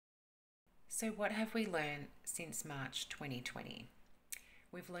So, what have we learned since March 2020?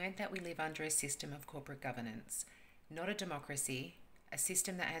 We've learned that we live under a system of corporate governance, not a democracy, a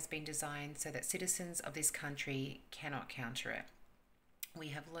system that has been designed so that citizens of this country cannot counter it. We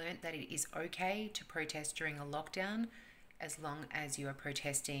have learned that it is okay to protest during a lockdown as long as you are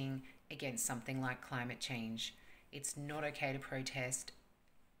protesting against something like climate change. It's not okay to protest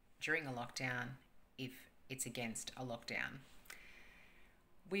during a lockdown if it's against a lockdown.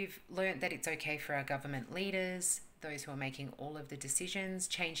 We've learned that it's okay for our government leaders, those who are making all of the decisions,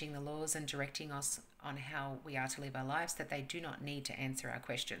 changing the laws and directing us on how we are to live our lives, that they do not need to answer our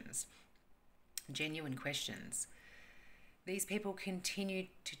questions. Genuine questions. These people continue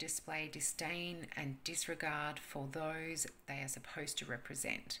to display disdain and disregard for those they are supposed to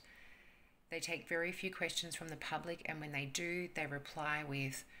represent. They take very few questions from the public, and when they do, they reply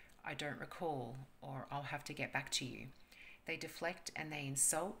with, "I don't recall," or "I'll have to get back to you." They deflect and they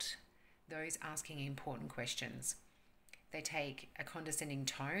insult those asking important questions. They take a condescending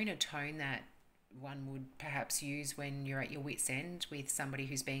tone, a tone that one would perhaps use when you're at your wit's end with somebody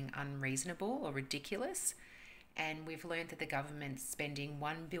who's being unreasonable or ridiculous. And we've learned that the government's spending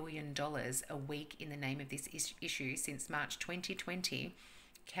 $1 billion a week in the name of this issue since March 2020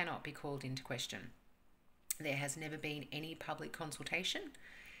 cannot be called into question. There has never been any public consultation,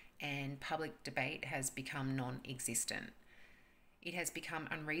 and public debate has become non-existent. It has become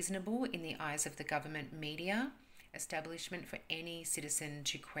unreasonable in the eyes of the government media establishment for any citizen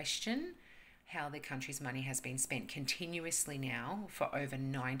to question how the country's money has been spent continuously now for over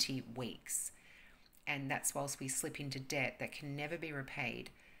 90 weeks. And that's whilst we slip into debt that can never be repaid,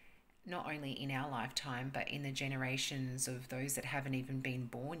 not only in our lifetime, but in the generations of those that haven't even been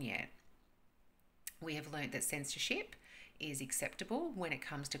born yet. We have learnt that censorship is acceptable when it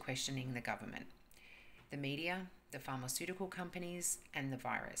comes to questioning the government, the media, the pharmaceutical companies, and the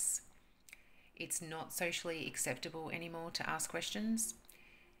virus. It's not socially acceptable anymore to ask questions.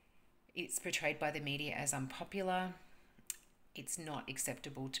 It's portrayed by the media as unpopular. It's not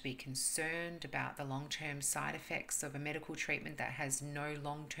acceptable to be concerned about the long-term side effects of a medical treatment that has no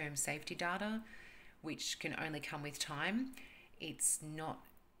long-term safety data, which can only come with time. It's not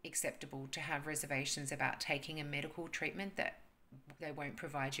acceptable to have reservations about taking a medical treatment that they won't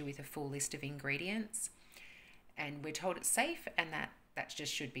provide you with a full list of ingredients. And we're told it's safe, and that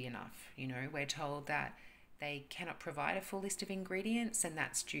just should be enough. We're told that they cannot provide a full list of ingredients, and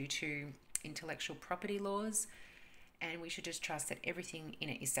that's due to intellectual property laws. And we should just trust that everything in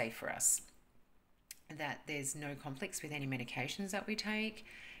it is safe for us, that there's no conflicts with any medications that we take.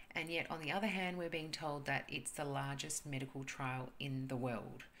 And yet, on the other hand, we're being told that it's the largest medical trial in the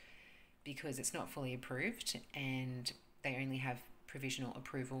world because it's not fully approved, and they only have provisional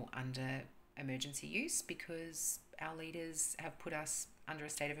approval under emergency use because our leaders have put us under a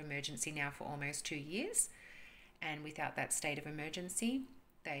state of emergency now for almost 2 years. And without that state of emergency,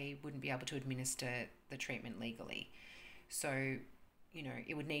 they wouldn't be able to administer the treatment legally. So,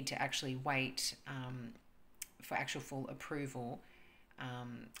 it would need to actually wait for actual full approval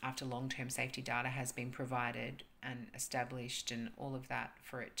after long-term safety data has been provided and established and all of that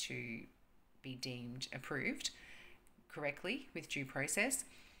for it to be deemed approved correctly with due process.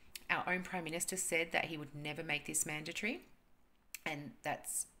 Our own Prime Minister said that he would never make this mandatory, and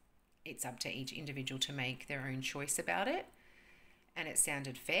it's up to each individual to make their own choice about it. And it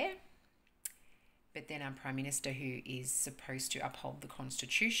sounded fair. But then our Prime Minister, who is supposed to uphold the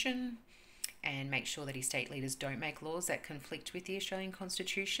Constitution and make sure that his state leaders don't make laws that conflict with the Australian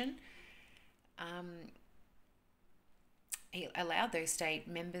Constitution, he allowed those state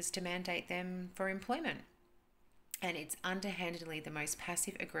members to mandate them for employment. And it's underhandedly the most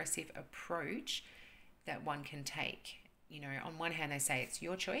passive-aggressive approach that one can take. On one hand, they say it's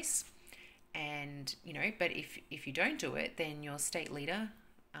your choice. And, but if you don't do it, then your state leader,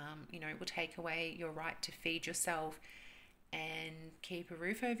 will take away your right to feed yourself and keep a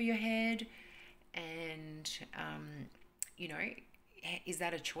roof over your head. And, is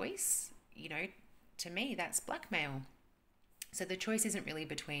that a choice? To me, that's blackmail. So the choice isn't really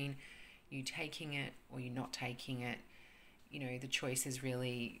between you taking it or you not taking it. The choice is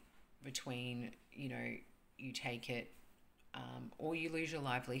really between, you take it or you lose your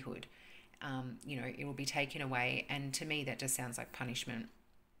livelihood. It will be taken away. And to me, that just sounds like punishment.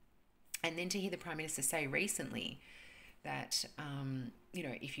 And then to hear the Prime Minister say recently that,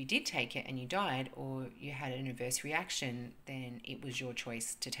 if you did take it and you died or you had an adverse reaction, then it was your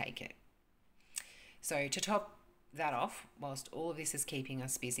choice to take it. So to top that off, whilst all of this is keeping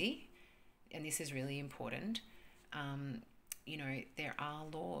us busy, and this is really important, there are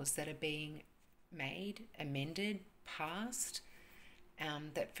laws that are being made, amended, passed,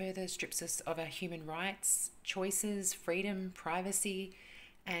 that further strips us of our human rights, choices, freedom, privacy.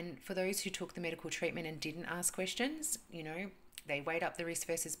 And for those who took the medical treatment and didn't ask questions, they weighed up the risk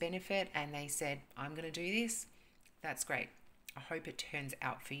versus benefit and they said, I'm going to do this. That's great. I hope it turns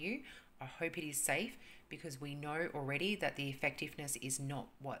out for you. I hope it is safe, because we know already that the effectiveness is not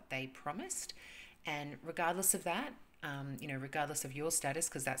what they promised. And regardless of that, regardless of your status,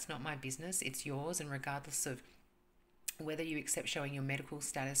 because that's not my business, it's yours, and regardless of whether you accept showing your medical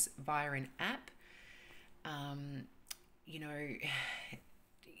status via an app,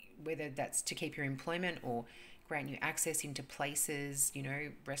 whether that's to keep your employment or grant you access into places,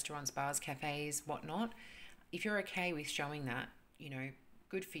 restaurants, bars, cafes, whatnot. If you're okay with showing that,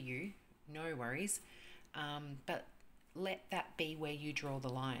 good for you, no worries. But let that be where you draw the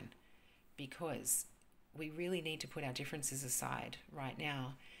line, because we really need to put our differences aside right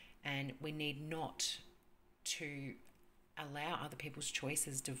now, and we need not to allow other people's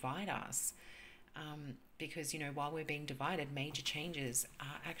choices divide us. Because, while we're being divided, major changes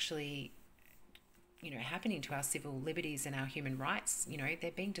are actually, happening to our civil liberties and our human rights.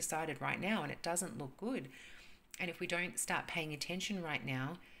 They're being decided right now, and it doesn't look good. And if we don't start paying attention right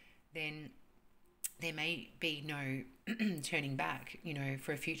now, then there may be no turning back,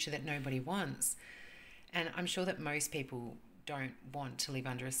 for a future that nobody wants. And I'm sure that most people don't want to live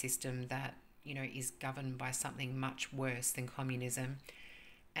under a system that, is governed by something much worse than communism.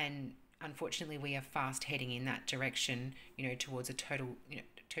 And unfortunately, we are fast heading in that direction, towards a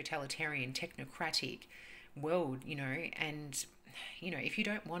totalitarian, technocratic world, and, if you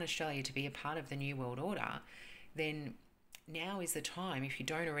don't want Australia to be a part of the New World Order, then now is the time, if you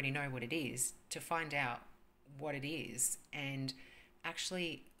don't already know what it is, to find out what it is and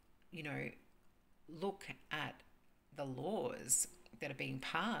actually, look at the laws that are being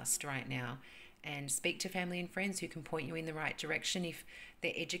passed right now and speak to family and friends who can point you in the right direction if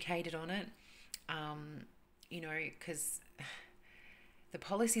they're educated on it. Because the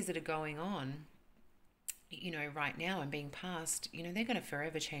policies that are going on, right now and being passed, they're going to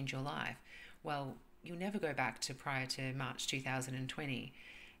forever change your life. Well, you'll never go back to prior to March 2020.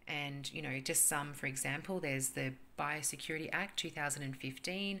 And, just some, for example, there's the Biosecurity Act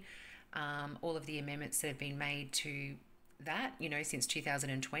 2015, all of the amendments that have been made to that, since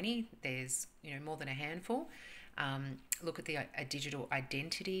 2020, there's, more than a handful. Look at the digital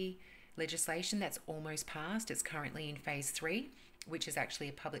identity legislation that's almost passed. It's currently in phase 3, which is actually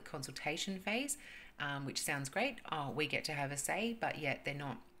a public consultation phase, which sounds great. Oh, we get to have a say, but yet they're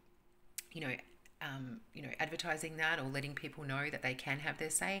not, advertising that or letting people know that they can have their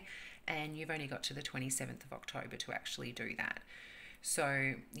say. And you've only got to the 27th of October to actually do that.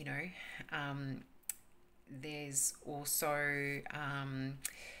 So, there's also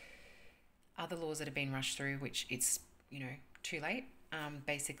other laws that have been rushed through, which it's, too late.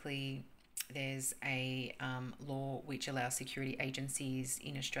 Basically, there's a law which allows security agencies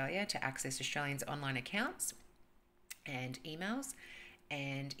in Australia to access Australians' online accounts and emails,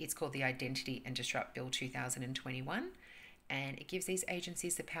 and it's called the Identity and Disrupt Bill 2021. And it gives these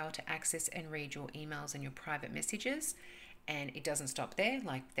agencies the power to access and read your emails and your private messages. And it doesn't stop there.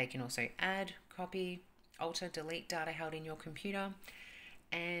 Like, they can also add, copy, alter, delete data held in your computer.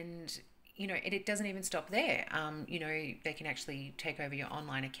 And, it doesn't even stop there. They can actually take over your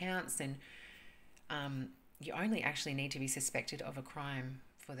online accounts, and you only actually need to be suspected of a crime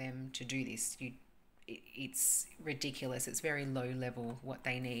for them to do this. It's ridiculous. It's very low level what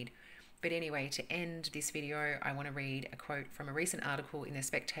they need. But anyway, to end this video, I want to read a quote from a recent article in The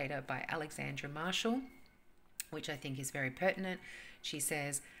Spectator by Alexandra Marshall, which I think is very pertinent. She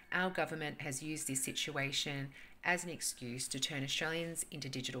says, "Our government has used this situation as an excuse to turn Australians into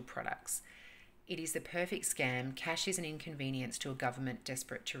digital products. It is the perfect scam. Cash is an inconvenience to a government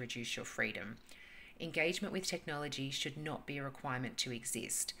desperate to reduce your freedom. Engagement with technology should not be a requirement to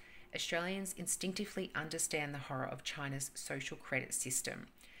exist. Australians instinctively understand the horror of China's social credit system,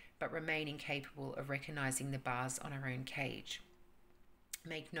 but remain incapable of recognising the bars on our own cage.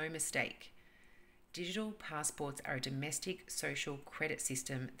 Make no mistake, digital passports are a domestic social credit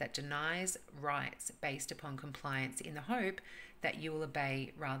system that denies rights based upon compliance in the hope that you will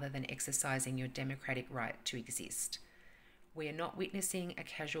obey rather than exercising your democratic right to exist. We are not witnessing a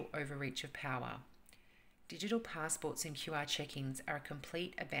casual overreach of power. Digital passports and QR check-ins are a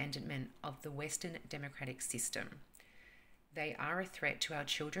complete abandonment of the Western democratic system. They are a threat to our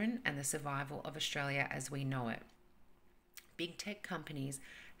children and the survival of Australia as we know it. Big tech companies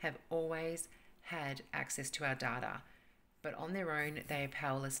have always had access to our data, but on their own they are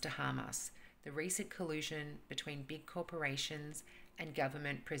powerless to harm us. The recent collusion between big corporations and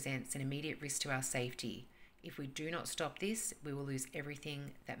government presents an immediate risk to our safety. If we do not stop this, we will lose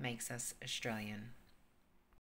everything that makes us Australian.